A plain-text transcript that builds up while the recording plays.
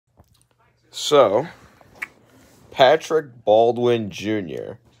So, Patrick Baldwin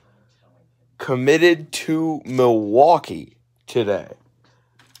Jr. committed to Milwaukee today.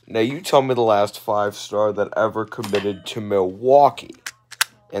 Now, you tell me the last 5-star that ever committed to Milwaukee.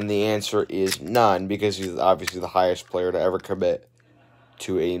 And the answer is none, because he's obviously the highest player to ever commit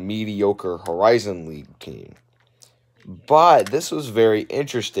to a mediocre Horizon League team. But this was very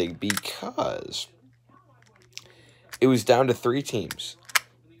interesting because it was down to 3 teams: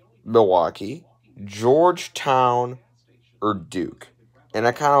 Milwaukee, Georgetown, or Duke. And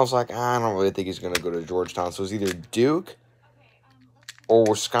I kind of was like, I don't really think he's going to go to Georgetown. So it's either Duke or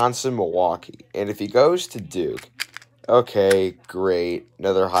Wisconsin, Milwaukee. And if he goes to Duke, okay, great.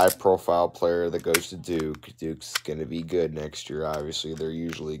 Another high-profile player that goes to Duke. Duke's going to be good next year, obviously.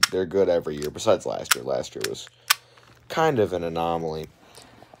 They're good every year, besides last year. Last year was kind of an anomaly.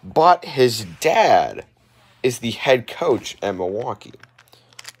 But his dad is the head coach at Milwaukee.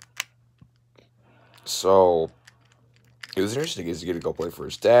 So it was interesting. Is he going to go play for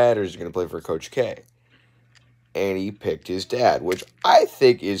his dad, or is he going to play for Coach K? And he picked his dad, which I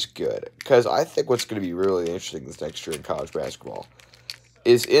think is good. Because I think what's going to be really interesting this next year in college basketball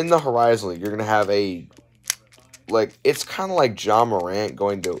is in the Horizon League, you're going to have it's kind of like John Morant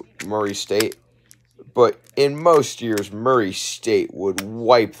going to Murray State. But in most years, Murray State would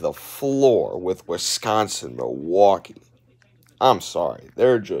wipe the floor with Wisconsin, Milwaukee. I'm sorry.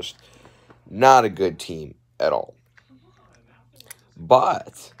 They're just not a good team at all.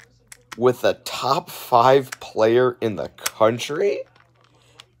 But with a top 5 player in the country,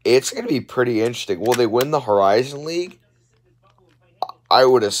 it's going to be pretty interesting. Will they win the Horizon League? I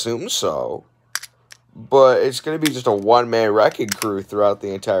would assume so. But it's going to be just a one-man wrecking crew throughout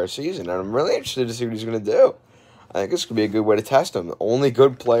the entire season. And I'm really interested to see what he's going to do. I think this could be a good way to test him. The only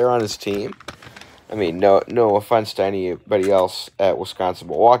good player on his team. I mean, no offense to anybody else at Wisconsin,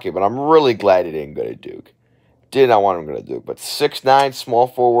 Milwaukee, but I'm really glad he didn't go to Duke. Did not want him to go to Duke. But 6'9", small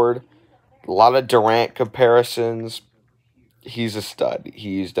forward. A lot of Durant comparisons. He's a stud.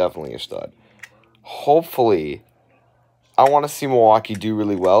 He's definitely a stud. Hopefully, I want to see Milwaukee do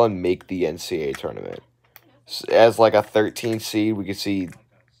really well and make the NCAA tournament. As like a 13 seed, we could see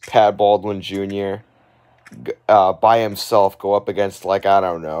Pat Baldwin Jr. By himself go up against, I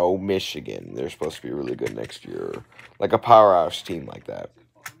don't know, Michigan. They're supposed to be really good next year. Like a powerhouse team like that.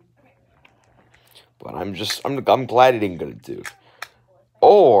 But I'm glad he didn't go to Duke.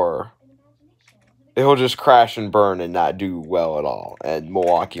 Or he'll just crash and burn and not do well at all. And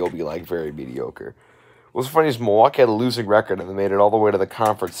Milwaukee will be, very mediocre. What's funny is Milwaukee had a losing record, and they made it all the way to the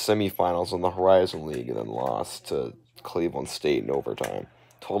conference semifinals in the Horizon League and then lost to Cleveland State in overtime.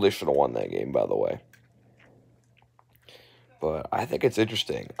 Totally should have won that game, by the way. But I think it's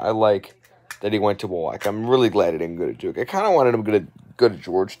interesting. I like that he went to Milwaukee. I'm really glad he didn't go to Duke. I kind of wanted him to go to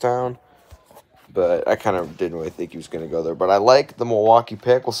Georgetown, but I kind of didn't really think he was going to go there. But I like the Milwaukee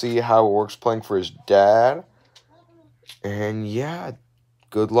pick. We'll see how it works playing for his dad. And, yeah,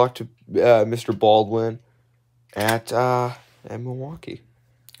 good luck to Mr. Baldwin at Milwaukee.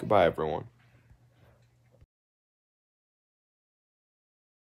 Goodbye, everyone.